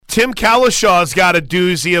Tim Calishaw's got a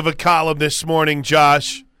doozy of a column this morning,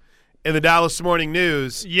 Josh, in the Dallas Morning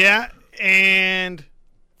News. Yeah, and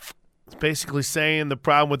it's basically saying the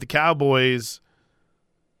problem with the Cowboys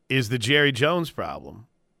is the Jerry Jones problem.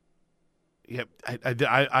 Yeah,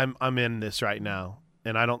 I'm in this right now,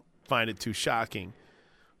 and I don't find it too shocking.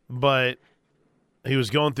 But he was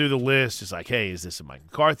going through the list. It's like, hey, is this a Mike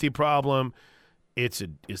McCarthy problem? Is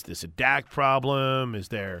this a Dak problem? Is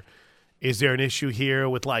there an issue here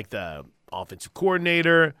with like the offensive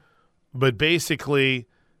coordinator? But basically,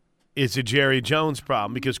 it's a Jerry Jones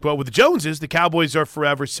problem because, quote, with the Joneses, the Cowboys are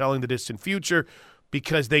forever selling the distant future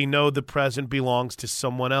because they know the present belongs to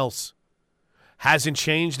someone else. Hasn't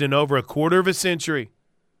changed in over a quarter of a century.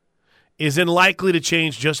 Isn't likely to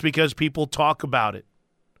change just because people talk about it.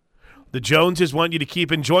 The Joneses want you to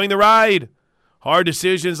keep enjoying the ride. Hard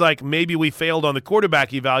decisions like maybe we failed on the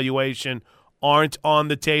quarterback evaluation aren't on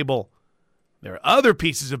the table. There are other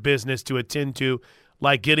pieces of business to attend to,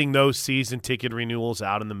 like getting those season ticket renewals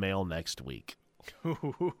out in the mail next week. Coming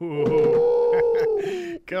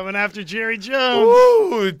after Jerry Jones.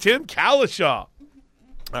 Ooh, Tim Calishaw.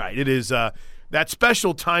 All right, it is that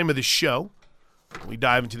special time of the show. We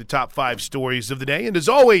dive into the top 5 stories of the day. And as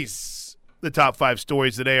always, the top 5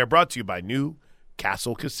 stories of the day are brought to you by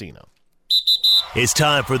Newcastle Casino. It's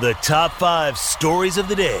time for the top 5 stories of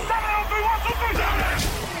the day.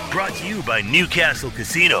 Brought to you by Newcastle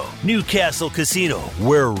Casino. Newcastle Casino,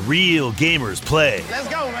 where real gamers play. Let's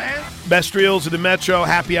go, man. Best reels of the Metro,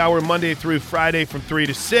 happy hour Monday through Friday from 3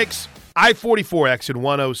 to 6. I-44 exit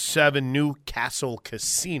 107,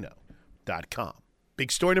 NewcastleCasino.com.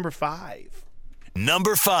 Big story number 5.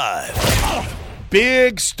 Number 5.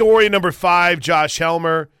 Big story number 5, Josh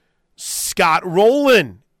Helmer. Scott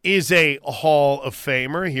Rowland is a Hall of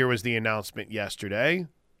Famer. Here was the announcement yesterday.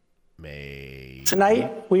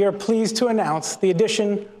 Tonight, we are pleased to announce the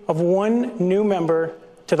addition of one new member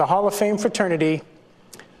to the Hall of Fame fraternity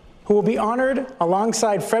who will be honored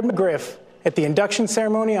alongside Fred McGriff at the induction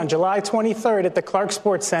ceremony on July 23rd at the Clark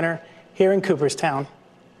Sports Center here in Cooperstown.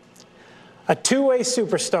 A two-way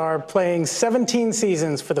superstar playing 17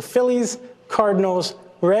 seasons for the Phillies, Cardinals,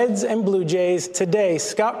 Reds, and Blue Jays, today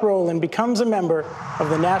Scott Rowland becomes a member of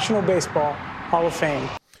the National Baseball Hall of Fame.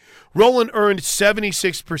 Rowland earned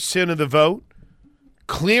 76% of the vote,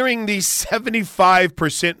 clearing the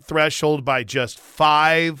 75% threshold by just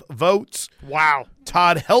 5 votes. Wow.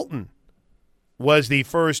 Todd Helton was the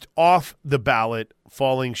first off the ballot,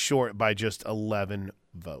 falling short by just 11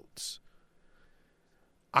 votes.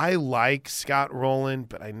 I like Scott Rowland,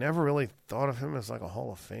 but I never really thought of him as like a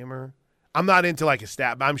Hall of Famer. I'm not into like a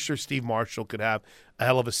stat, but I'm sure Steve Marshall could have a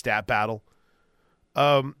hell of a stat battle.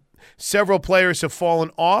 Several players have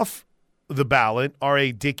fallen off the ballot.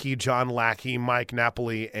 R.A. Dickey, John Lackey, Mike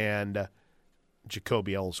Napoli, and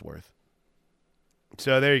Jacoby Ellsworth.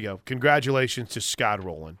 So there you go. Congratulations to Scott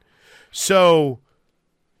Rowland. So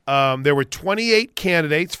there were 28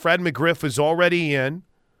 candidates. Fred McGriff is already in.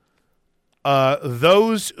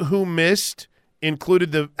 Those who missed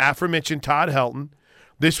included the aforementioned Todd Helton.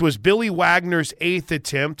 This was Billy Wagner's 8th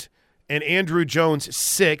attempt and Andrew Jones'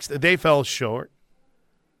 6th. They fell short.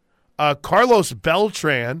 Carlos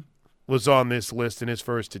Beltran was on this list in his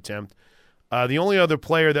first attempt. The only other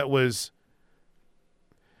player that was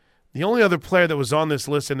on this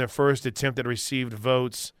list in their first attempt that received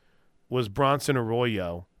votes was Bronson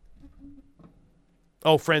Arroyo.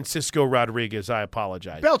 Oh, Francisco Rodriguez. I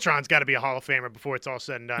apologize. Beltran's got to be a Hall of Famer before it's all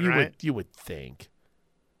said and done, right? You would think.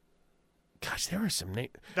 Gosh, there are some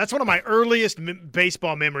names. That's one of my earliest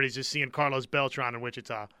baseball memories is seeing Carlos Beltran in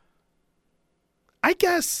Wichita. I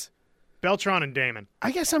guess Beltran and Damon. I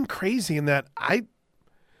guess I'm crazy in that I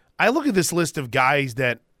look at this list of guys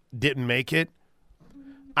that didn't make it.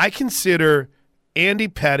 I consider Andy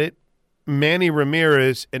Pettitte, Manny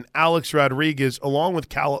Ramirez, and Alex Rodriguez, along with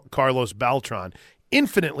Carlos Beltran,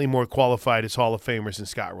 infinitely more qualified as Hall of Famers than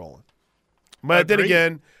Scott Rowland. But then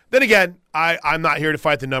again, I'm not here to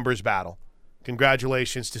fight the numbers battle.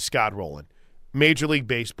 Congratulations to Scott Rowland, Major League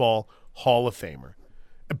Baseball Hall of Famer,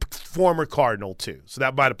 a former Cardinal too. So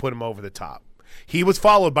that might have put him over the top. He was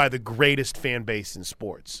followed by the greatest fan base in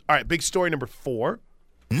sports. All right, big story number 4.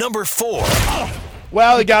 Number 4.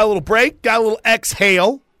 Well, he got a little break, got a little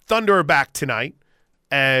exhale. Thunder are back tonight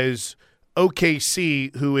as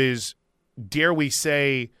OKC, who is, dare we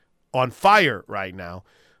say, on fire right now.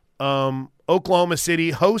 Oklahoma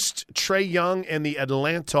City hosts Trae Young and the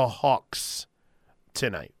Atlanta Hawks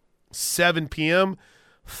tonight. 7 p.m.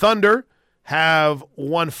 Thunder have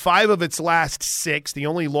won 5 of its last 6. The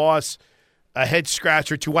only loss, a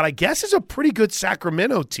head-scratcher to what I guess is a pretty good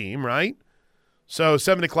Sacramento team, right? So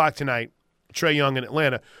 7 o'clock tonight, Trae Young in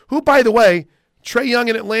Atlanta, who, by the way, Trae Young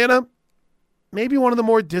in Atlanta, maybe one of the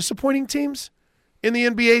more disappointing teams in the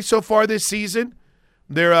NBA so far this season.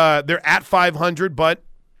 They're at 500, but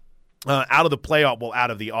out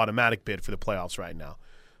of the automatic bid for the playoffs right now.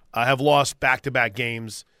 Have lost back-to-back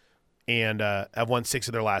games and have won 6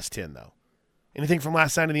 of their last 10, though. Anything from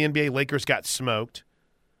last night in the NBA, Lakers got smoked.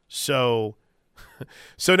 So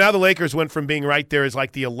now the Lakers went from being right there as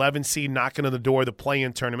like the 11 seed knocking on the door of the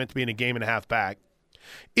play-in tournament to being a game and a half back.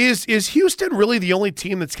 Is Houston really the only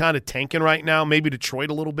team that's kind of tanking right now? Maybe Detroit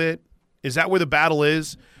a little bit? Is that where the battle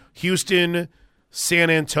is? Houston, San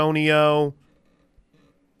Antonio,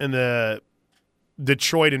 and the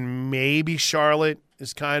Detroit and maybe Charlotte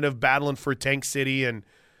is kind of battling for Tank City and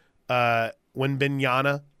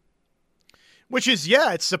Wembanyama. Which is,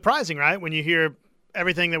 it's surprising, right, when you hear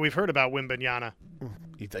everything that we've heard about Wembanyama.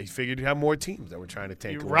 He figured you'd have more teams that were trying to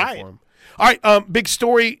tank away right. for him. All right, big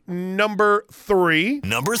story number 3.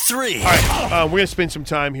 Number 3. All right, we're going to spend some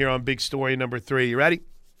time here on big story number 3. You ready?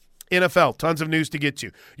 NFL, tons of news to get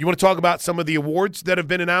to. You want to talk about some of the awards that have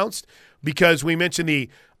been announced? Because we mentioned the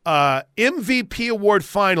MVP award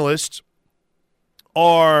finalists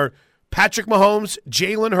are Patrick Mahomes,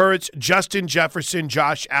 Jalen Hurts, Justin Jefferson,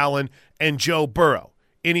 Josh Allen, and Joe Burrow.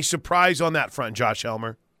 Any surprise on that front, Josh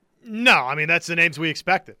Helmer? No, I mean, that's the names we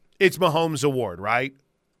expected. It's Mahomes' award, right?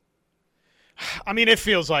 I mean, it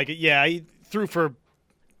feels like it, yeah. He threw for,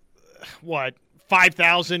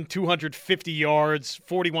 5,250 yards,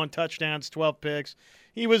 41 touchdowns, 12 picks.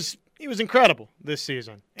 He was incredible this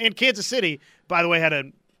season. And Kansas City, by the way, had a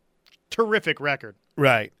terrific record.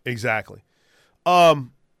 Right, exactly.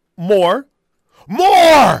 More.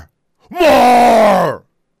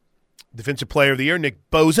 Defensive Player of the Year,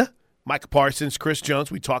 Nick Bosa, Micah Parsons, Chris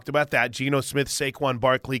Jones. We talked about that. Geno Smith, Saquon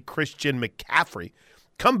Barkley, Christian McCaffrey.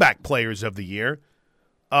 Comeback Players of the Year.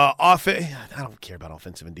 I don't care about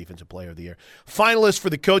Offensive and Defensive Player of the Year. Finalists for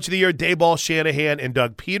the Coach of the Year, Dayball Shanahan and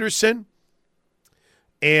Doug Peterson.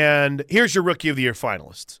 And here's your Rookie of the Year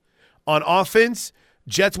finalists. On offense,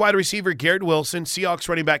 Jets wide receiver Garrett Wilson, Seahawks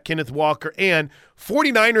running back Kenneth Walker, and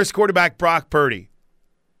 49ers quarterback Brock Purdy.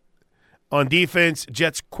 On defense,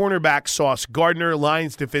 Jets cornerback Sauce Gardner,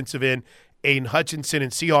 Lions defensive end Aiden Hutchinson,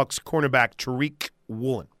 and Seahawks cornerback Tariq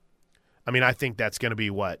Woolen. I mean, I think that's going to be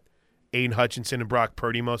what? Aiden Hutchinson and Brock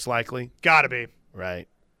Purdy most likely? Gotta be. Right.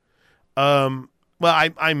 Well,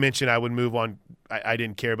 I mentioned I would move on. I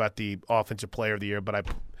didn't care about the Offensive Player of the Year, but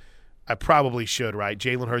I probably should, right?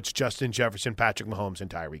 Jalen Hurts, Justin Jefferson, Patrick Mahomes, and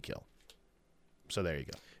Tyreek Hill. So there you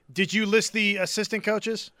go. Did you list the assistant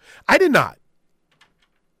coaches? I did not.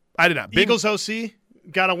 Eagles OC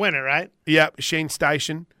got to win it, right? Yep, Shane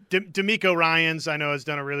Steichen. D'Amico Ryans, I know, has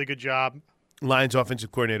done a really good job. Lions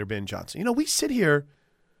offensive coordinator Ben Johnson. You know, we sit here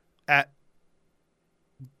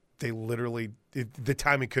the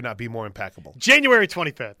timing could not be more impeccable. January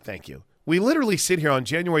 25th. Thank you. We literally sit here on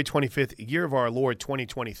January 25th, year of our Lord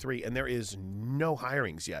 2023, and there is no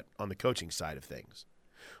hirings yet on the coaching side of things.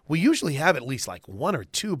 We usually have at least like 1 or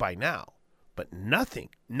 2 by now, but nothing,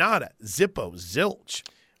 nada, zippo, zilch.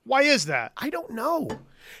 Why is that? I don't know.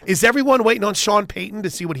 Is everyone waiting on Sean Payton to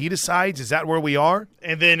see what he decides? Is that where we are?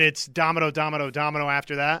 And then it's domino, domino, domino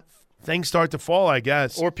after that? Things start to fall, I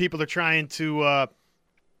guess. Or people are trying to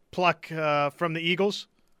pluck from the Eagles?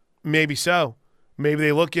 Maybe so. Maybe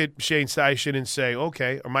they look at Shane Steichen and say,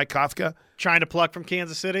 okay, or Mike Kafka. Trying to pluck from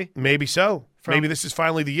Kansas City? Maybe so. Maybe this is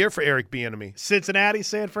finally the year for Eric Bieniemy. Cincinnati,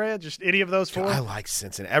 San Fran, just any of those 4? I like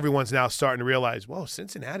Cincinnati. Everyone's now starting to realize, whoa,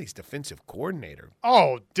 Cincinnati's defensive coordinator.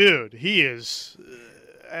 Oh, dude, he has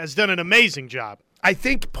done an amazing job. I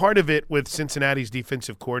think part of it with Cincinnati's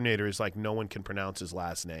defensive coordinator is like no one can pronounce his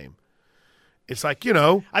last name. It's like, you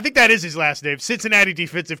know. I think that is his last name, Cincinnati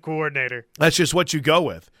defensive coordinator. That's just what you go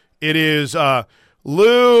with. It is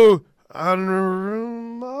Lou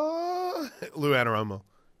Anarumo. Lou Anarumo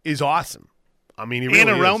is awesome. I mean, he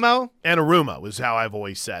really Anarumo? is. Anarumo is how I've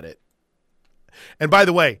always said it. And by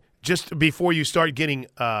the way, just before you start getting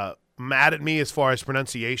mad at me as far as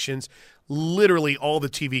pronunciations, literally all the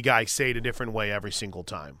TV guys say it a different way every single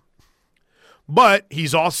time. But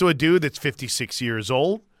he's also a dude that's 56 years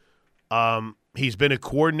old. He's been a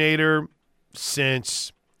coordinator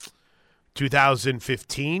since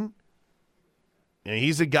 2015. And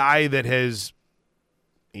he's a guy that's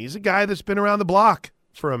been around the block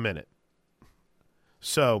for a minute.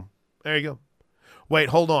 So, there you go. Wait,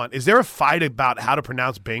 hold on. Is there a fight about how to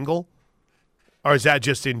pronounce Bengal? Or is that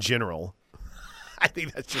just in general? I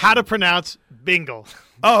think that's just how to pronounce Bengal.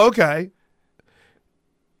 Oh, okay.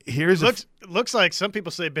 Looks like some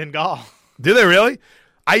people say Bengal. Do they really?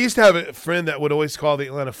 I used to have a friend that would always call the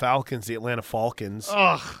Atlanta Falcons the Atlanta Falcons.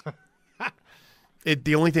 Ugh.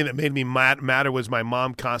 The only thing that made me madder was my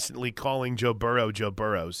mom constantly calling Joe Burrow Joe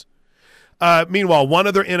Burrows. Meanwhile, one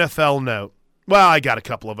other NFL note. Well, I got a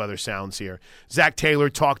couple of other sounds here. Zach Taylor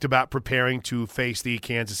talked about preparing to face the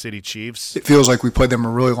Kansas City Chiefs. It feels like we played them a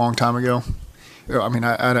really long time ago. I mean,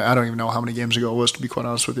 I don't even know how many games ago it was, to be quite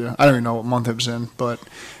honest with you. I don't even know what month it was in, but,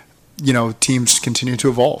 teams continue to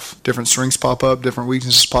evolve. Different strengths pop up, different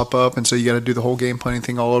weaknesses pop up, and so you got to do the whole game planning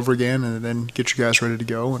thing all over again and then get your guys ready to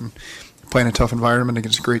go and play in a tough environment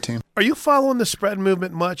against a great team. Are you following the spread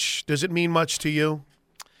movement much? Does it mean much to you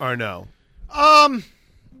or no?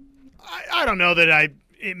 I don't know that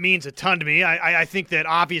it means a ton to me. I think that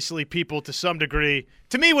obviously people to some degree,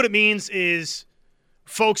 to me what it means is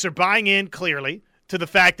folks are buying in clearly to the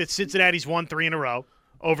fact that Cincinnati's won 3 in a row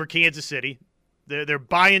over Kansas City. They're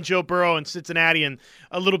buying Joe Burrow and Cincinnati and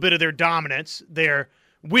a little bit of their dominance, their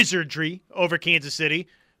wizardry over Kansas City,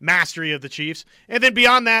 mastery of the Chiefs. And then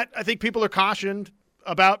beyond that, I think people are cautioned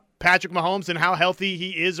about Patrick Mahomes and how healthy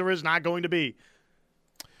he is or is not going to be.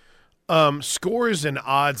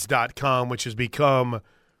 Scoresandodds.com, which has become,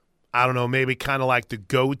 I don't know, maybe kind of like the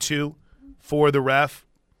go-to for the ref.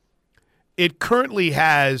 It currently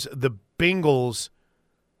has the Bengals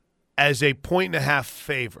as a 1.5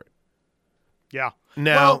 favorite. Yeah.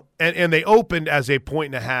 Now, and they opened as a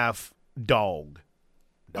 1.5 dog.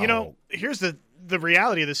 Here's the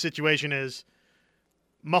reality of the situation is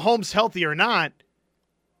Mahomes healthy or not,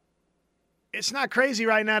 it's not crazy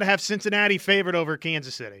right now to have Cincinnati favored over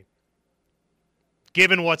Kansas City,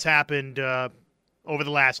 given what's happened over the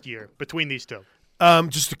last year between these two.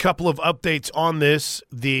 Just a couple of updates on this.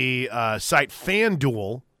 The site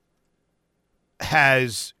FanDuel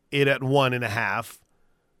has it at 1.5.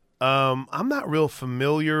 I'm not real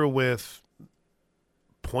familiar with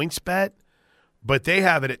PointsBet, but they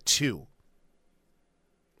have it at 2.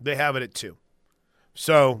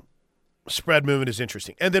 So spread movement is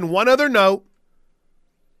interesting. And then one other note,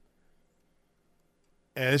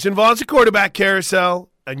 and this involves the quarterback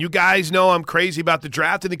carousel. And you guys know I'm crazy about the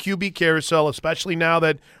draft and the QB carousel, especially now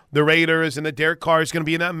that the Raiders and the Derek Carr is going to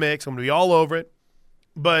be in that mix. I'm going to be all over it.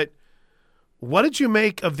 But what did you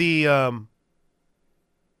make of the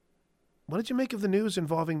news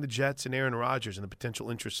involving the Jets and Aaron Rodgers and the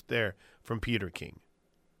potential interest there from Peter King?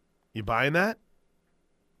 You buying that?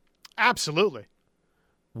 Absolutely.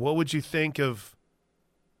 What would you think of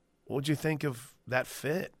that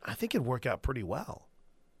fit? I think it'd work out pretty well.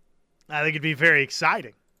 I think it'd be very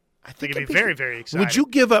exciting. I think it'd be very, very exciting. Would you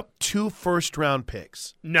give up 2 first-round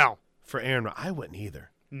picks? No. For Aaron Rodgers? I wouldn't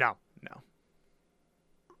either. No.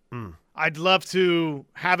 I'd love to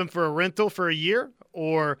have him for a rental for a year,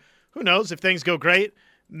 or who knows, if things go great,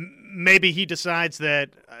 maybe he decides that,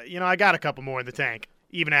 I got a couple more in the tank,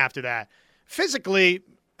 even after that. Physically,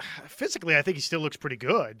 I think he still looks pretty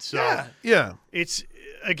good. So yeah. It's,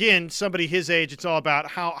 again, somebody his age, it's all about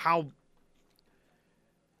how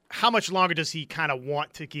much longer does he kind of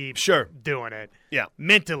want to keep doing it? Yeah.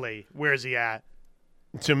 Mentally, where is he at?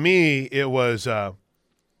 To me, it was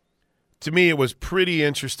pretty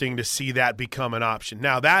interesting to see that become an option.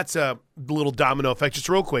 Now, that's a little domino effect. Just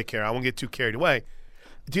real quick here. I won't get too carried away.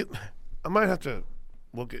 I might have to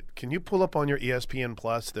look at – can you pull up on your ESPN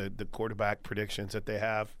Plus the quarterback predictions that they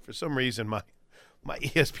have? For some reason, my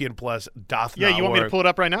ESPN Plus doth not work. Yeah, you want me to pull it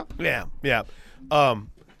up right now? Yeah.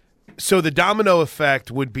 So the domino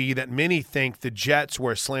effect would be that many think the Jets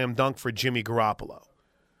were a slam dunk for Jimmy Garoppolo,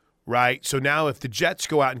 right? So now if the Jets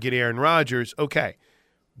go out and get Aaron Rodgers, okay,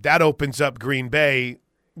 that opens up Green Bay,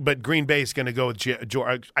 but Green Bay is going to go with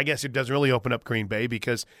I guess it doesn't really open up Green Bay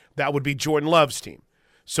because that would be Jordan Love's team.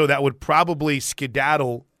 So that would probably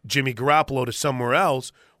skedaddle Jimmy Garoppolo to somewhere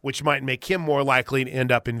else, which might make him more likely to end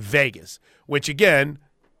up in Vegas, which, again,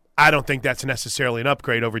 I don't think that's necessarily an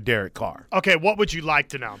upgrade over Derek Carr. Okay, what would you like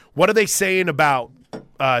to know? What are they saying about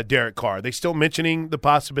Derek Carr? Are they still mentioning the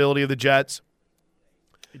possibility of the Jets?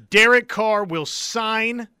 Derek Carr will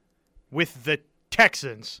sign with the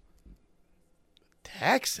Texans.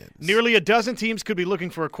 Texans? Nearly a dozen teams could be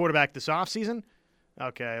looking for a quarterback this offseason.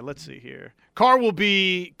 Okay, let's see here. Carr will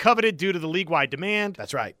be coveted due to the league-wide demand.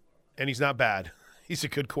 That's right. And he's not bad. He's a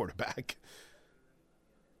good quarterback.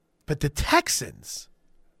 But the Texans...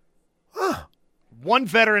 Huh. One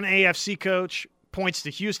veteran AFC coach points to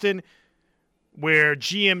Houston, where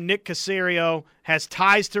GM Nick Caserio has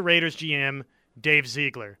ties to Raiders GM Dave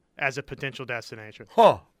Ziegler as a potential destination.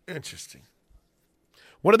 Huh. Interesting.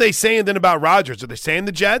 What are they saying then about Rodgers? Are they saying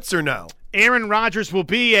the Jets or no? Aaron Rodgers will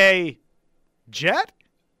be a Jet?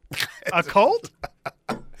 A Colt?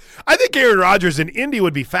 I think Aaron Rodgers in Indy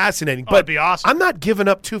would be fascinating. But it'd be awesome. I'm not giving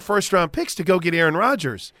up 2 first-round picks to go get Aaron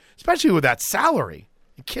Rodgers, especially with that salary.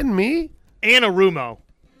 You kidding me? Anarumo.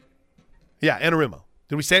 Yeah, Anarumo.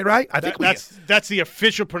 Did we say it right? I think that's the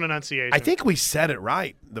official pronunciation. I think we said it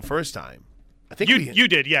right the first time. I think you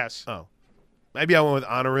did, yes. Oh, maybe I went with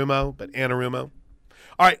Anarumo, but Anarumo.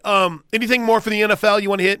 All right. Anything more for the NFL you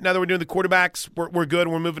want to hit? Now that we're doing the quarterbacks, we're good.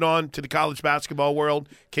 We're moving on to the college basketball world,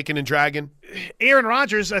 kicking and dragging. Aaron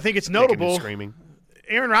Rodgers, I think it's notable. Screaming.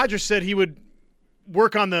 Aaron Rodgers said he would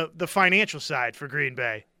work on the financial side for Green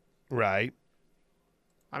Bay. Right.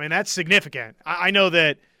 I mean, that's significant. I know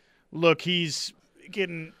that. Look, he's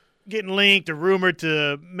getting linked or rumored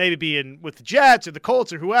to maybe be with the Jets or the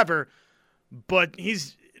Colts or whoever, but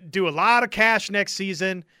he's due a lot of cash next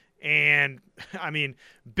season. And, I mean,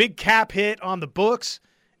 big cap hit on the books,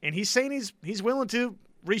 and he's saying he's willing to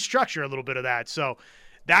restructure a little bit of that. So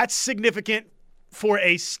that's significant for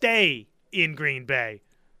a stay in Green Bay.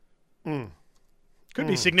 Could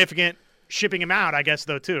be significant shipping him out, I guess,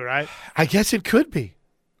 though, too, right? I guess it could be.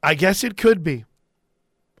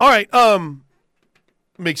 All right,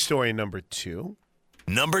 big story number 2.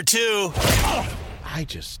 Number 2. I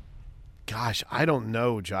don't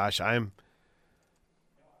know, Josh. I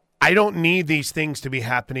don't need these things to be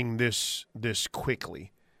happening this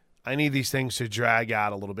quickly. I need these things to drag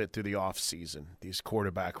out a little bit through the offseason, these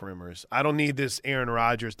quarterback rumors. I don't need this Aaron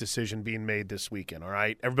Rodgers decision being made this weekend, all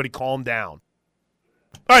right? Everybody calm down.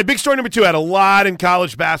 All right, big story number 2. Had a lot in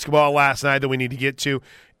college basketball last night that we need to get to,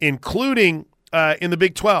 including in the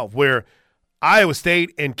Big 12, where Iowa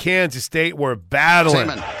State and Kansas State were battling.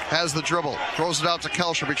 Seaman has the dribble, throws it out to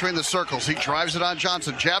Kelcher between the circles. He drives it on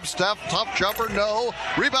Johnson. Jab step, tough jumper, no.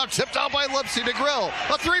 Rebound tipped out by Lipsy to Grill.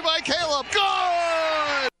 A 3 by Caleb.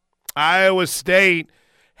 Good! Iowa State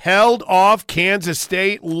held off Kansas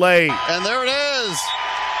State late. And there it is.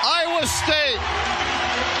 Iowa State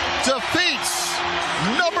defeats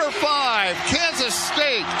number 5, Kansas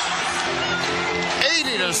State.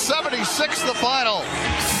 80-76 the final.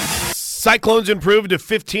 Cyclones improved to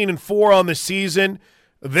 15-4 on the season.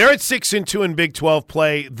 They're at 6-2 in Big 12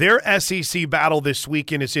 play. Their SEC battle this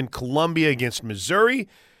weekend is in Columbia against Missouri.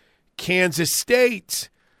 Kansas State,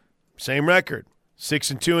 same record,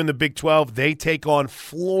 6-2 in the Big 12. They take on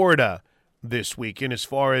Florida this weekend. As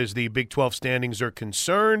far as the Big 12 standings are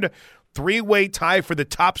concerned, 3-way tie for the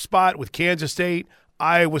top spot with Kansas State,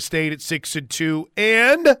 Iowa State at 6-2,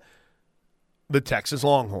 and the Texas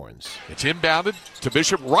Longhorns. It's inbounded to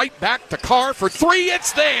Bishop, right back to Carr for 3.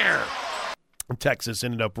 It's there. Texas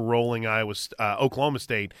ended up rolling Oklahoma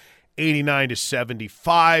State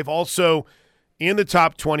 89-75. Also in the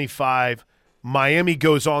top 25, Miami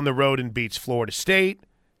goes on the road and beats Florida State.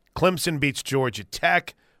 Clemson beats Georgia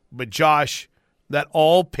Tech. But, Josh, that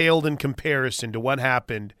all paled in comparison to what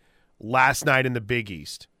happened last night in the Big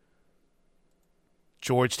East.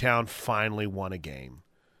 Georgetown finally won a game.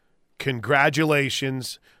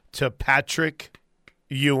 Congratulations to Patrick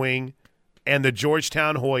Ewing and the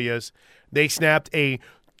Georgetown Hoyas. They snapped a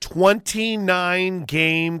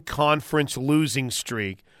 29-game conference losing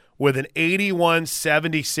streak with an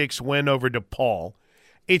 81-76 win over DePaul.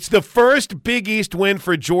 It's the first Big East win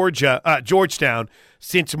for Georgetown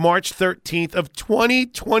since March 13th of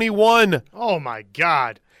 2021. Oh, my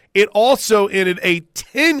God. It also ended a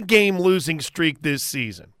 10-game losing streak this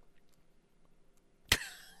season.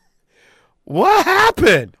 What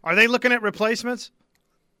happened? Are they looking at replacements?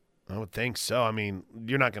 I would think so. I mean,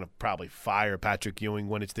 you're not going to probably fire Patrick Ewing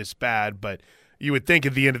when it's this bad, but you would think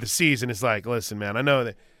at the end of the season, it's like, listen, man, I know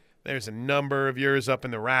that there's a number of yours up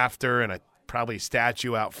in the rafter and probably a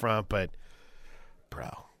statue out front, but, bro.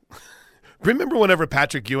 Remember whenever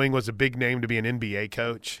Patrick Ewing was a big name to be an NBA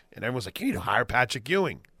coach? And everyone's like, you need to hire Patrick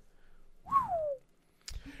Ewing.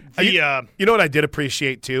 You know what I did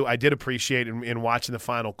appreciate, too? I did appreciate in watching the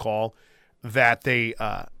final call that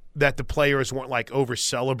that the players weren't like over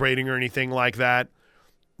celebrating or anything like that.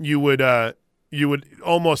 You would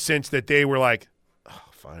almost sense that they were like, oh,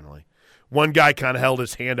 finally. One guy kind of held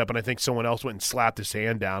his hand up, and I think someone else went and slapped his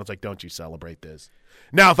hand down. It's like, don't you celebrate this.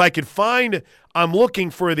 Now, if I could find – I'm looking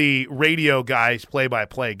for the radio guys,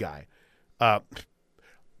 play-by-play guy.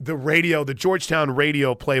 The Georgetown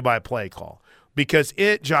radio play-by-play call. Because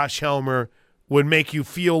Josh Helmer, would make you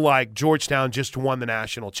feel like Georgetown just won the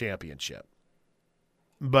national championship.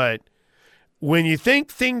 But when you think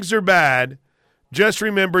things are bad, just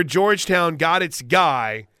remember Georgetown got its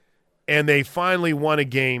guy, and they finally won a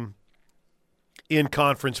game in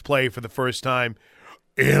conference play for the first time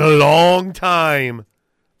in a long time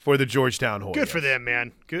for the Georgetown Hoyas. Good for them,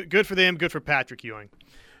 man. Good for them. Good for Patrick Ewing.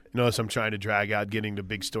 Notice I'm trying to drag out getting to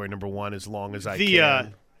big story number 1 as long as I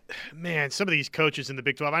can. Man, some of these coaches in the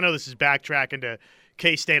Big 12, I know this is backtracking to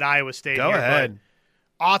K-State, Iowa State. Go ahead.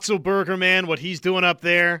 Otzelberger, man, what he's doing up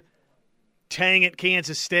there,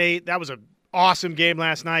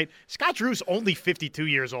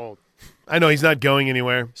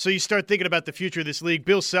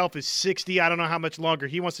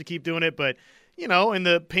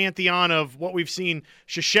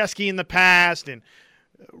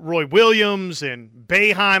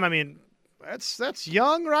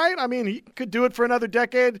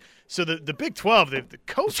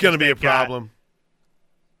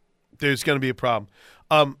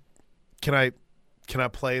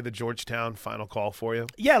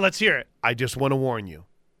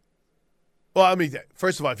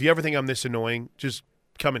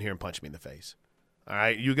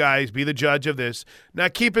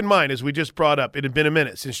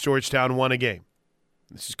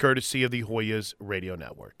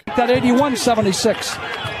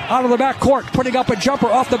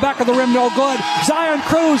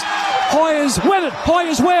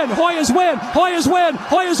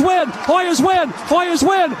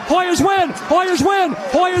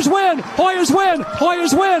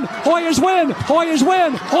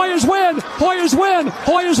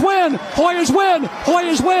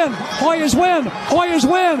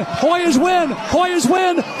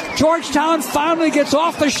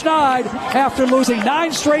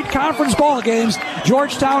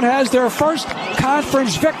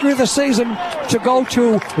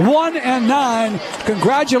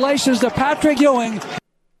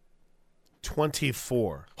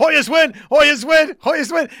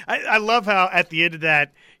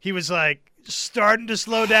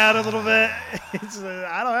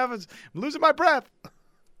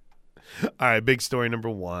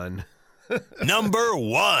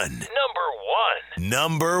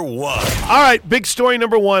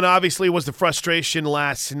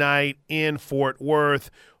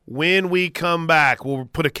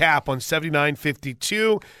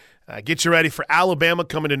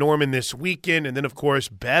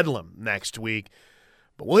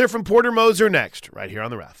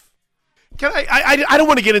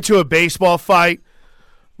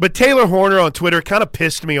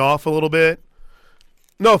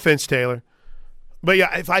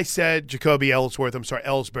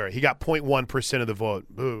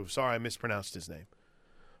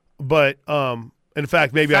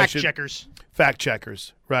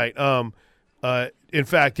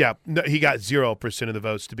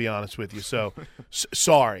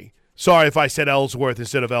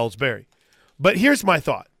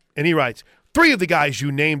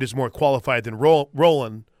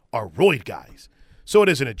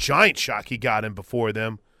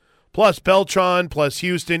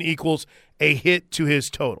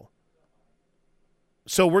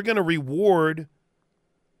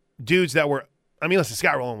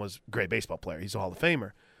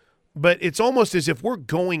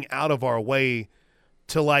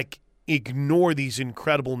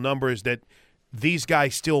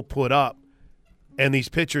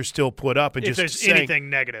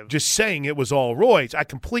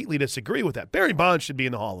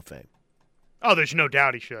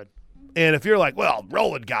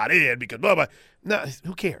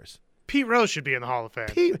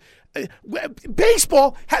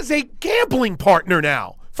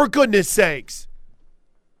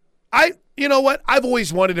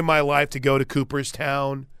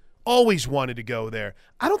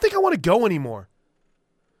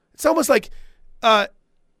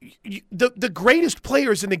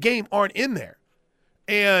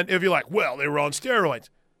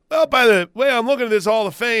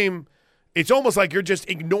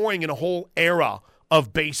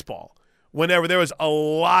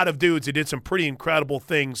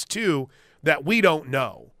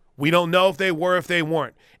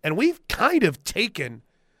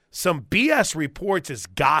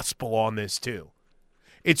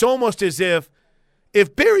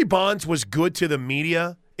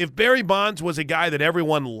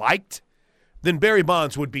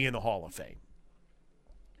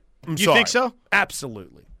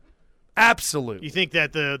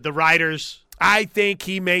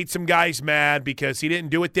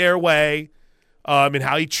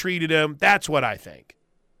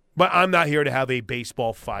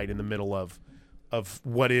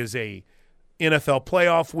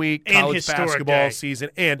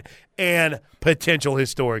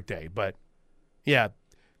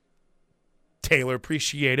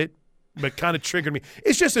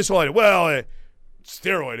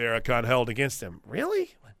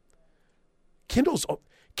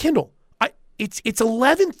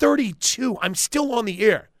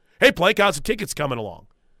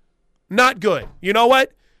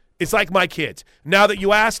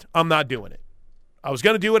 I was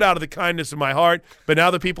going to do it out of the kindness of my heart, but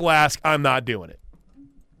now that people ask, I'm not doing it.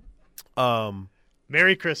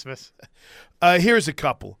 Merry Christmas. Here's a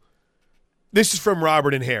couple. This is from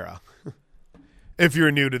Robert and Hera. If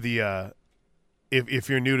you're new to the if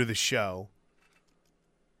you're new to the show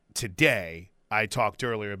today, I talked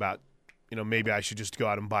earlier about, maybe I should just go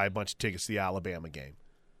out and buy a bunch of tickets to the Alabama game.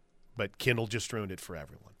 But Kindle just ruined it for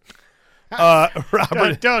everyone.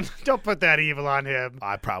 Robert, don't put that evil on him.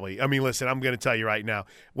 Listen, I'm going to tell you right now.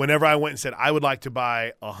 Whenever I went and said I would like to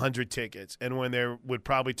buy 100 tickets, and when they would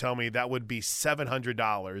probably tell me that would be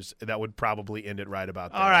 $700, that would probably end it right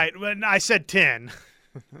about there. All right, when I said 10.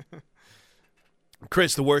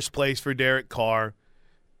 Chris, the worst place for Derek Carr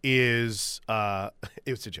is it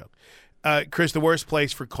was a joke. Chris, the worst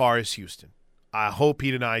place for Carr is Houston. I hope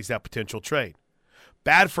he denies that potential trade.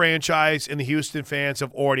 Bad franchise, and the Houston fans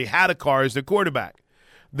have already had a Carr as their quarterback.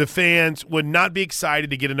 The fans would not be excited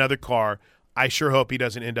to get another Carr. I sure hope he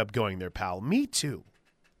doesn't end up going there, pal. Me too.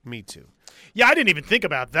 Yeah, I didn't even think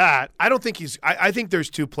about that. I don't think I think there's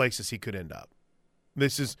two places he could end up.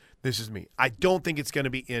 This is me. I don't think it's going to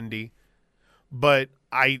be Indy, but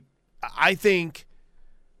I don't think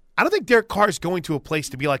Derek Carr is going to a place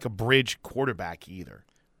to be like a bridge quarterback either.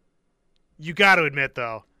 You got to admit,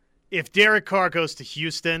 though, if Derek Carr goes to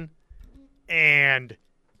Houston and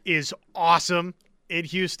is awesome in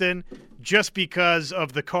Houston just because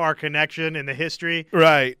of the Carr connection and the history,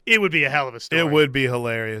 right, it would be a hell of a story. It would be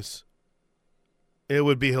hilarious.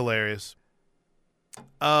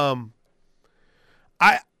 I'd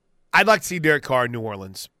like to see Derek Carr in New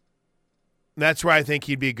Orleans. That's where I think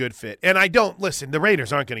he'd be a good fit. And the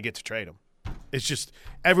Raiders aren't going to get to trade him. It's just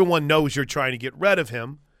everyone knows you're trying to get rid of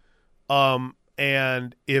him.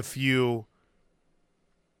 And if you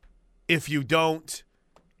don't,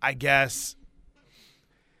 I guess,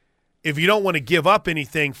 if you don't want to give up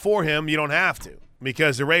anything for him, you don't have to,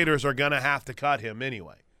 because the Raiders are going to have to cut him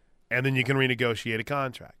anyway. And then you can renegotiate a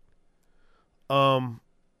contract. So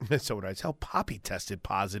it's how Poppy tested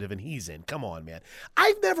positive and he's in. Come on, man.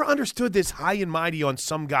 I've never understood this high and mighty on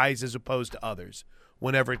some guys as opposed to others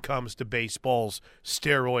whenever it comes to baseball's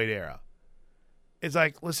steroid era. It's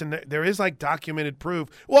like, listen, there is like documented proof.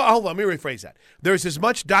 Well, hold on, let me rephrase that. There's as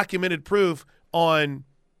much documented proof on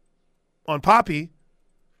Poppy,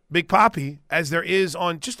 Big Poppy, as there is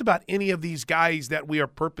on just about any of these guys that we are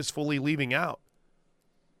purposefully leaving out.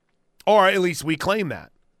 Or at least we claim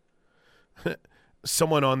that.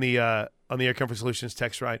 Someone on the Air Comfort Solutions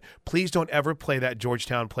text line, please don't ever play that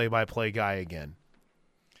Georgetown play-by-play guy again.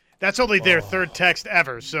 That's only their third text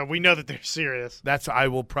ever, so we know that they're serious. I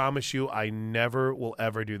will promise you, I never will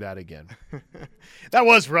ever do that again. That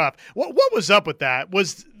was rough. What was up with that?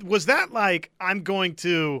 Was that like, I'm going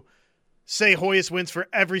to say Hoyas wins for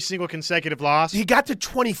every single consecutive loss? He got to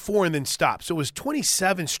 24 and then stopped, so it was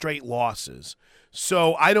 27 straight losses.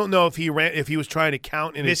 So I don't know if he was trying to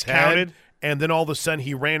count in his head, and then all of a sudden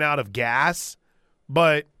he ran out of gas.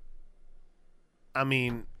 But, I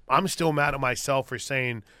mean, I'm still mad at myself for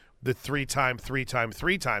saying the three-time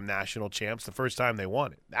national champs the first time they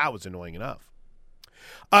won it. That was annoying enough.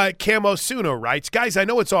 Camo Suno writes, guys, I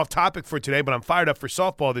know it's off topic for today, but I'm fired up for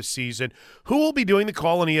softball this season. Who will be doing the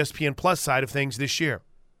call on ESPN Plus side of things this year?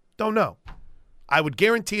 Don't know. I would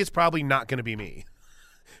guarantee it's probably not going to be me.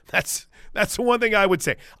 That's the one thing I would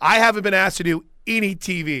say. I haven't been asked to do any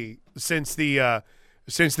TV since the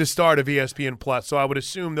start of ESPN Plus, so I would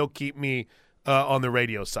assume they'll keep me on the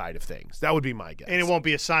radio side of things. That would be my guess. And it won't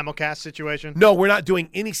be a simulcast situation? No, we're not doing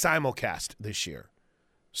any simulcast this year.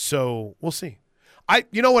 So we'll see.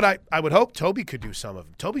 You know what I would hope Toby could do some of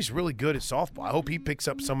them. Toby's really good at softball. I hope he picks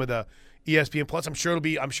up some of the ESPN Plus. I'm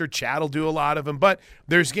sure Chad will do a lot of them. But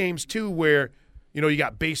there's games too where, you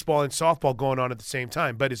got baseball and softball going on at the same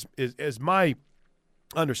time. But as my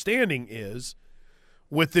understanding is,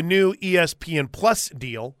 with the new ESPN Plus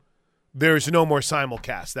deal, there's no more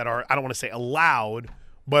simulcasts that are, I don't want to say allowed,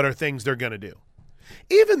 but are things they're going to do.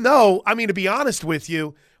 Even though, to be honest with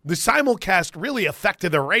you, the simulcast really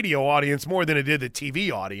affected the radio audience more than it did the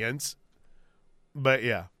TV audience. But,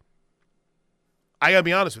 yeah. I got to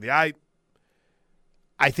be honest with you.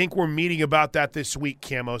 I think we're meeting about that this week,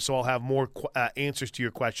 Camo, so I'll have more answers to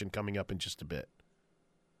your question coming up in just a bit.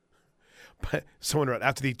 But someone wrote,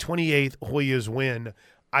 after the 28th Hoyas win,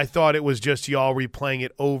 I thought it was just y'all replaying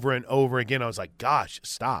it over and over again. I was like, gosh,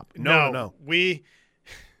 stop. No. We're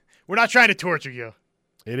not trying to torture you.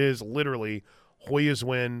 It is literally Hoyas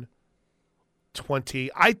win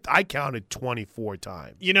 20. I counted 24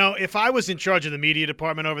 times. If I was in charge of the media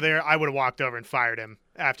department over there, I would have walked over and fired him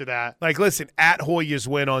after that. Like, listen, at Hoyas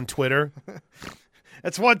win on Twitter.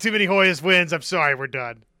 That's one too many Hoyas wins. I'm sorry, we're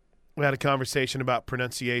done. We had a conversation about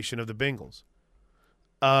pronunciation of the Bengals.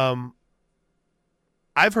 I've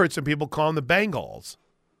heard some people call them the Bengals.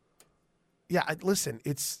 Yeah, listen,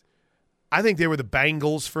 I think they were the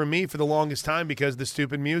Bengals for me for the longest time because of the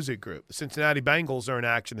stupid music group. The Cincinnati Bengals are in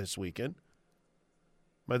action this weekend.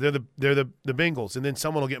 But they're the Bengals. And then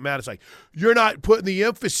someone will get mad. It's like, you're not putting the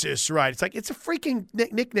emphasis right. It's like, it's a freaking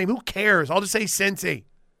nickname. Who cares? I'll just say Cincy.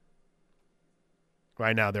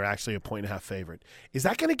 Right now, they're actually a 1.5 favorite. Is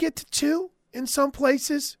that going to get to 2 in some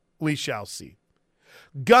places? We shall see.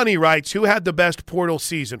 Gunny writes, who had the best portal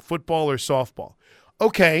season, football or softball?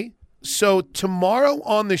 Okay, so tomorrow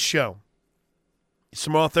on the show, it's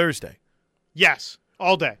tomorrow Thursday. Yes,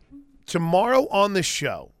 all day. Tomorrow on the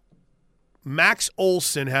show, Max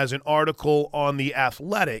Olson has an article on The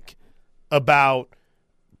Athletic about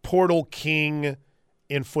Portal King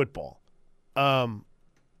in football.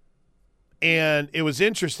 And it was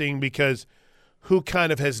interesting because who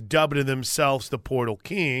kind of has dubbed themselves the Portal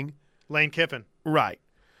King? Lane Kiffin. Right.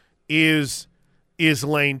 Is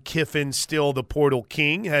Lane Kiffin still the Portal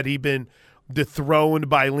King? Had he been dethroned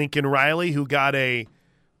by Lincoln Riley, who got a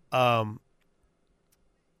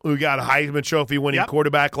Heisman Trophy winning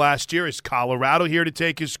quarterback last year? Is Colorado here to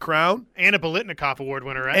take his crown? And a Biletnikoff Award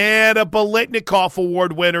winner, right? And a Biletnikoff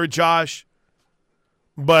Award winner, Josh.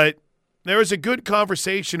 But there was a good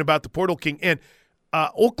conversation about the Portal King. And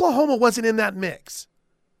Oklahoma wasn't in that mix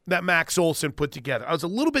that Max Olson put together. I was a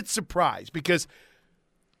little bit surprised because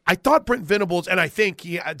I thought Brent Venables, and I think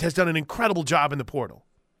he has done an incredible job in the portal,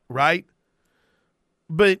 right?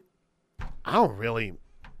 But I don't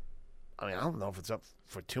know if it's up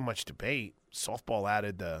for too much debate. Softball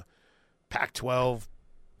added the Pac-12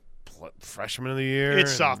 Freshman of the Year.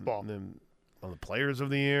 It's softball. And then one of the Players of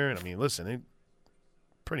the Year. And, I mean, listen, it's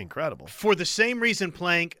pretty incredible. For the same reason,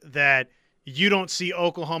 Plank, that you don't see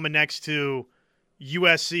Oklahoma next to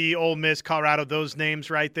USC, Ole Miss, Colorado, those names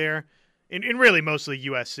right there, and really mostly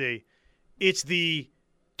USC, it's the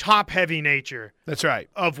top-heavy nature. That's right.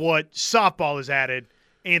 Of what softball has added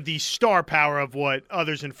and the star power of what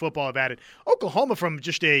others in football have added. Oklahoma, from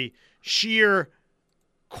just a sheer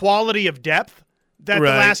quality of depth that the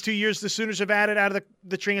last 2 years the Sooners have added out of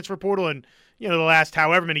the transfer portal, and the last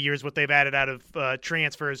however many years what they've added out of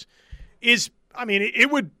transfers is, I mean,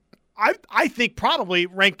 it would, I think, probably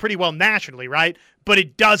rank pretty well nationally, right? But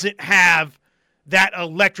it doesn't have that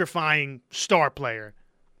electrifying star player.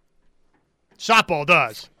 Softball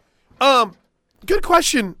does. Good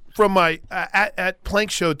question from my at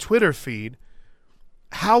Plank Show Twitter feed.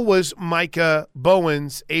 How was Micah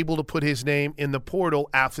Bowens able to put his name in the portal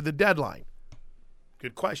after the deadline?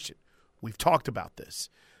 Good question. We've talked about this.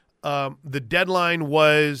 The deadline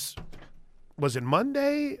was it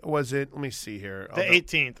Monday? Was it, let me see here. The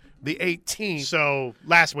 18th. The 18th. So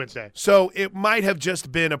last Wednesday. So it might have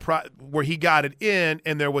just been where he got it in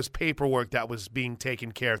and there was paperwork that was being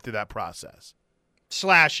taken care of through that process. /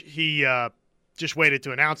 he just waited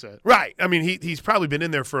to announce it. Right. I mean, he's probably been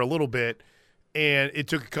in there for a little bit, and it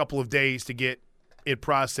took a couple of days to get it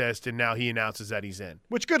processed, and now he announces that he's in.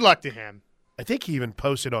 Which, good luck to him. I think he even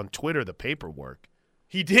posted on Twitter the paperwork.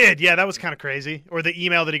 He did. Yeah, that was kind of crazy. Or the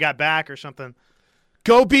email that he got back or something.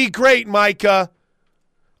 Go be great, Micah.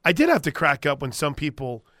 I did have to crack up when some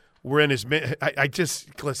people were in his – I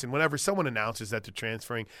just – listen, whenever someone announces that they're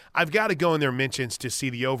transferring, I've got to go in their mentions to see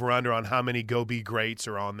the over-under on how many go be greats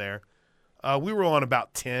are on there. We were on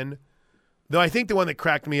about 10. Though I think the one that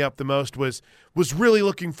cracked me up the most was really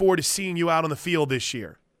looking forward to seeing you out on the field this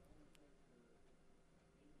year.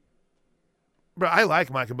 Bro, I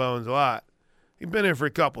like Micah Bowens a lot. He's been here for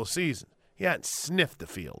a couple of seasons. He hadn't sniffed the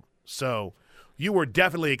field. So you were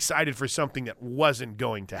definitely excited for something that wasn't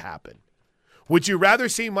going to happen. Would you rather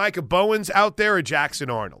see Micah Bowens out there or Jackson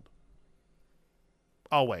Arnold?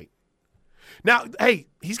 I'll wait. Now, hey,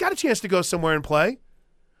 he's got a chance to go somewhere and play.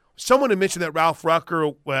 Someone had mentioned that Ralph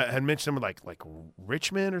Rucker had mentioned him like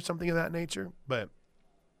Richmond or something of that nature. But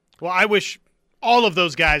well, I wish all of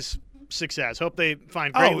those guys success. Hope they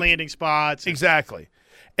find great landing spots. Exactly.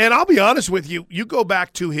 And I'll be honest with you, you go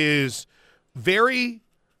back to his very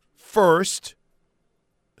first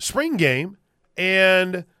spring game,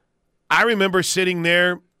 and I remember sitting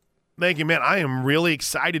there thinking, man, I am really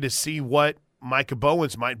excited to see what Micah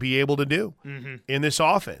Bowens might be able to do in this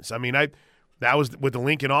offense. I mean, that was with the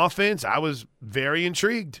Lincoln offense. I was very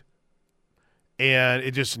intrigued, and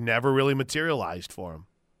it just never really materialized for him.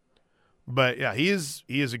 But yeah, he is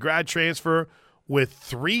a grad transfer with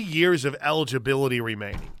 3 years of eligibility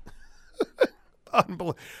remaining.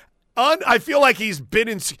 Unbelievable. I feel like he's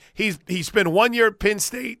spent 1 year at Penn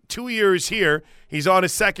State, 2 years here. He's on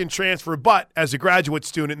his second transfer, but as a graduate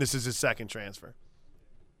student, this is his second transfer.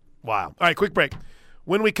 Wow. All right, quick break.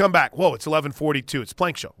 When we come back, whoa, it's 11:42. It's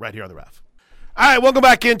Plank Show right here on the Ref. All right, welcome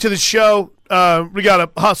back into the show. We got to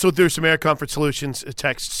hustle through some Air Comfort Solutions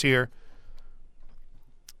texts here.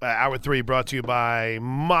 Hour 3 brought to you by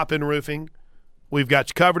Moppin Roofing. We've got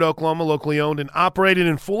you covered, Oklahoma, locally owned and operated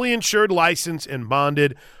and fully insured, licensed and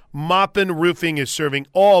bonded. Moppin Roofing is serving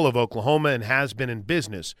all of Oklahoma and has been in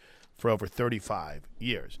business for over 35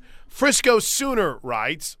 years. Frisco Sooner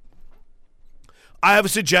writes, I have a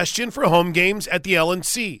suggestion for home games at the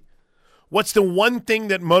LNC. What's the one thing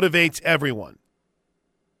that motivates everyone?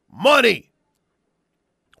 Money.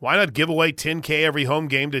 Why not give away $10K every home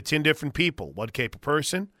game to 10 different people, $1K per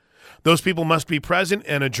person? Those people must be present,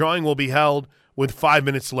 and a drawing will be held with 5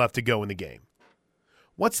 minutes left to go in the game.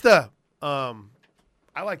 What's the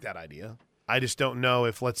I like that idea. I just don't know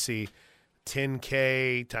if, let's see,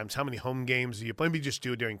 10K times how many home games do you maybe just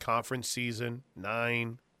do it during conference season?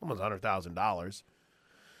 9, almost $100,000.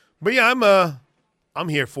 But yeah, I'm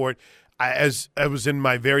here for it. I was in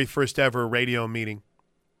my very first ever radio meeting,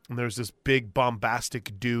 and there's this big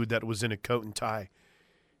bombastic dude that was in a coat and tie,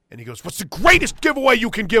 and he goes, "What's the greatest giveaway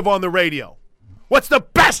you can give on the radio? What's the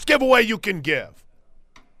best giveaway you can give?"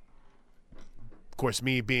 Of course,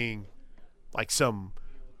 me being like some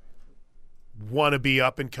wannabe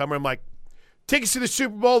up-and-comer, I'm like, "Tickets to the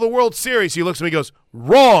Super Bowl, the World Series." He looks at me and goes,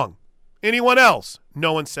 "Wrong. Anyone else?"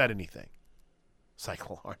 No one said anything. It's like,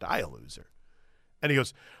 well, aren't I a loser? And he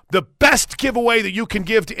goes, "The best giveaway that you can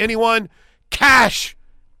give to anyone, cash,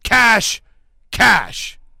 cash,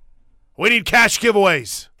 cash. We need cash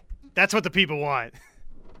giveaways." That's what the people want.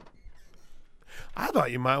 I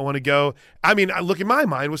thought you might want to go. I mean, look, in my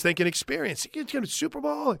mind was thinking experience. You get him a Super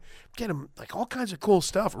Bowl, get him like all kinds of cool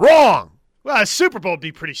stuff. Wrong. Well, a Super Bowl would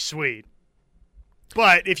be pretty sweet.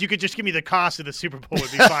 But if you could just give me the cost of the Super Bowl,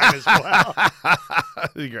 would be fine as well.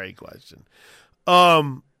 That's a great question.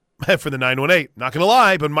 For the 918, not going to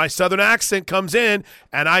lie, but my southern accent comes in,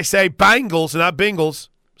 and I say Bengals and not Bengals.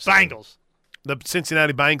 Bengals. The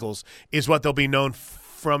Cincinnati Bengals is what they'll be known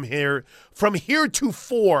from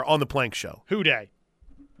heretofore on the Plank Show. Who day?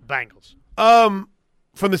 Bengals.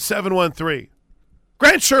 From the 713.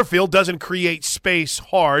 Grant Sherfield doesn't create space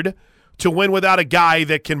hard to win without a guy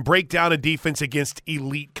that can break down a defense against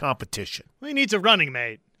elite competition. Well, he needs a running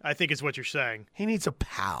mate, I think is what you're saying. He needs a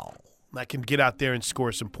pal that can get out there and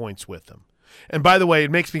score some points with him. And by the way,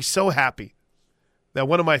 it makes me so happy that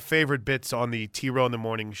one of my favorite bits on the T-Row in the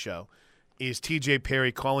Morning show is T.J.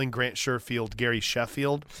 Perry calling Grant Sherfield Gary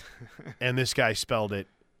Sheffield, and this guy spelled it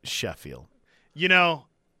Sheffield. You know,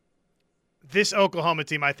 this Oklahoma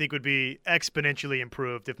team I think would be exponentially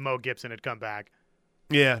improved if Mo Gibson had come back.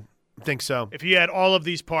 Yeah, I think so. If you had all of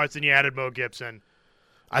these parts and you added Mo Gibson.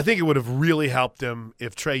 I think it would have really helped him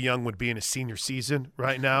if Trae Young would be in a senior season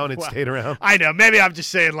right now and it stayed around. I know. Maybe I'm just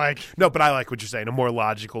saying like. No, but I like what you're saying, a more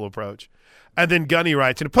logical approach. And then Gunny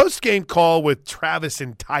writes, in a post-game call with Travis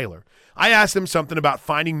and Tyler, I asked them something about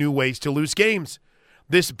finding new ways to lose games.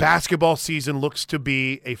 This basketball season looks to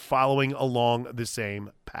be a following along the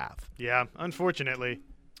same path. Yeah, unfortunately.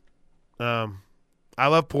 I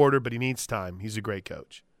love Porter, but he needs time. He's a great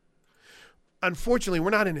coach. Unfortunately,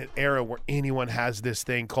 we're not in an era where anyone has this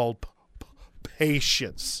thing called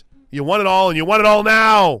patience. You want it all, and you want it all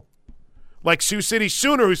now. Like Sioux City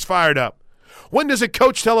Sooner, who's fired up. When does a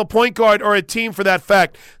coach tell a point guard or a team for that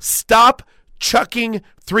fact, stop chucking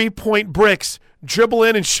three-point bricks, dribble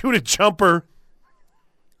in and shoot a jumper?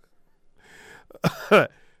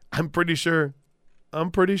 I'm pretty sure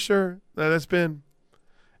that's been.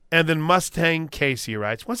 And then Mustang Casey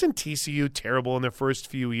writes, wasn't TCU terrible in their first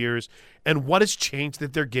few years? And what has changed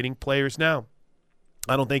that they're getting players now?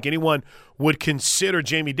 I don't think anyone would consider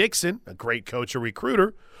Jamie Dixon a great coach or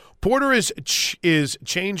recruiter. Porter is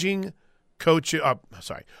changing coach.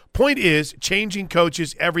 Point is, changing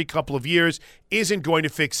coaches every couple of years isn't going to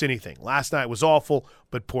fix anything. Last night was awful,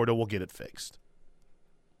 but Porter will get it fixed.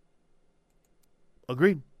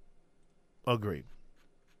 Agreed.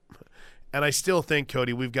 And I still think,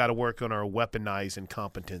 Cody, we've got to work on our weaponize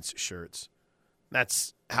incompetence shirts.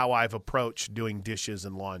 That's how I've approached doing dishes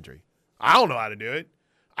and laundry. I don't know how to do it.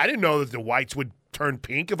 I didn't know that the whites would turn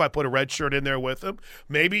pink if I put a red shirt in there with them.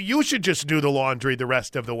 Maybe you should just do the laundry the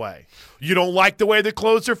rest of the way. You don't like the way the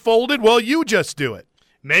clothes are folded? Well, you just do it.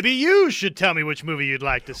 Maybe you should tell me which movie you'd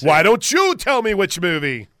like to see. Why don't you tell me which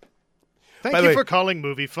movie? Thank you for calling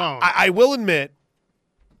Movie Phone. I will admit,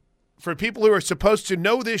 for people who are supposed to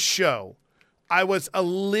know this show, I was a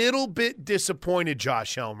little bit disappointed,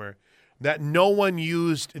 Josh Helmer, that no one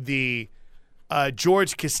used the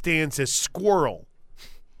George Costanza squirrel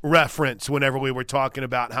reference whenever we were talking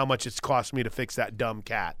about how much it's cost me to fix that dumb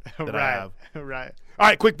cat that I have. Right. All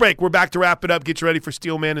right, quick break. We're back to wrap it up. Get you ready for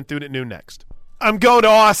Steelman and Thune at noon next. I'm going to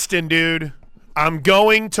Austin, dude. I'm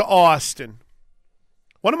going to Austin.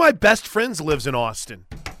 One of my best friends lives in Austin.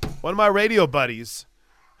 One of my radio buddies.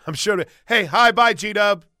 I'm sure. Hey, hi, bye,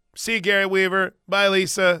 G-Dub. See you, Gary Weaver. Bye,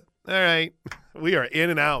 Lisa. All right. We are in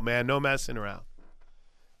and out, man. No messing around.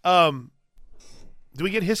 Do we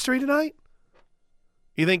get history tonight?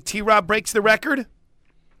 You think T-Rob breaks the record?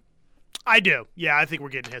 I do. Yeah, I think we're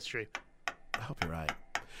getting history. I hope you're right.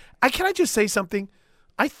 Can I just say something?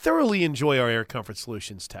 I thoroughly enjoy our Air Comfort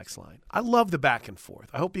Solutions text line. I love the back and forth.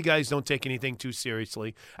 I hope you guys don't take anything too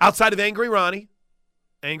seriously. Outside of Angry Ronnie,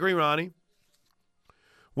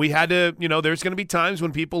 we had to, there's going to be times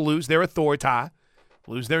when people lose their authority,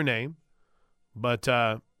 lose their name, but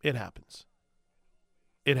it happens.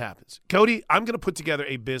 It happens. Cody, I'm going to put together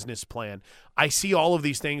a business plan. I see all of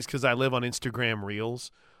these things because I live on Instagram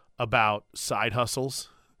Reels about side hustles.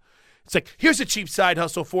 It's like, here's a cheap side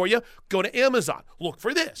hustle for you. Go to Amazon. Look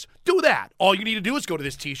for this. Do that. All you need to do is go to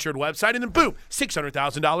this T-shirt website, and then boom,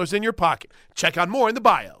 $600,000 in your pocket. Check out more in the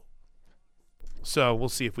bio. So we'll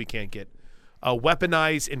see if we can't get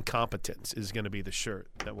weaponized incompetence is going to be the shirt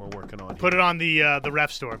that we're working on here. Put it on the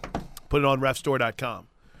Ref Store. Put it on refstore.com.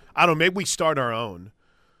 I don't know. Maybe we start our own.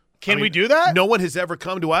 Can we do that? No one has ever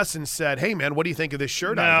come to us and said, "Hey, man, what do you think of this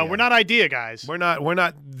shirt?" No, idea? we're not idea guys. We're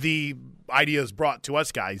not the ideas brought to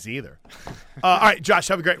us guys either. All right, Josh,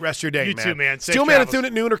 have a great rest of your day, You man. too, man. Safe Steelman and travels. Thune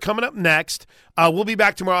at noon are coming up next. We'll be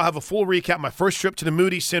back tomorrow. I'll have a full recap. My first trip to the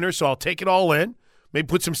Moody Center, so I'll take it all in. Maybe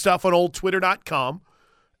put some stuff on oldtwitter.com.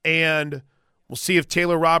 And we'll see if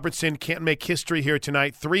Taylor Robertson can't make history here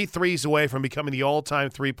tonight. 3 threes away from becoming the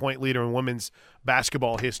all-time three-point leader in women's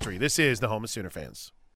basketball history. This is the home of Sooner fans.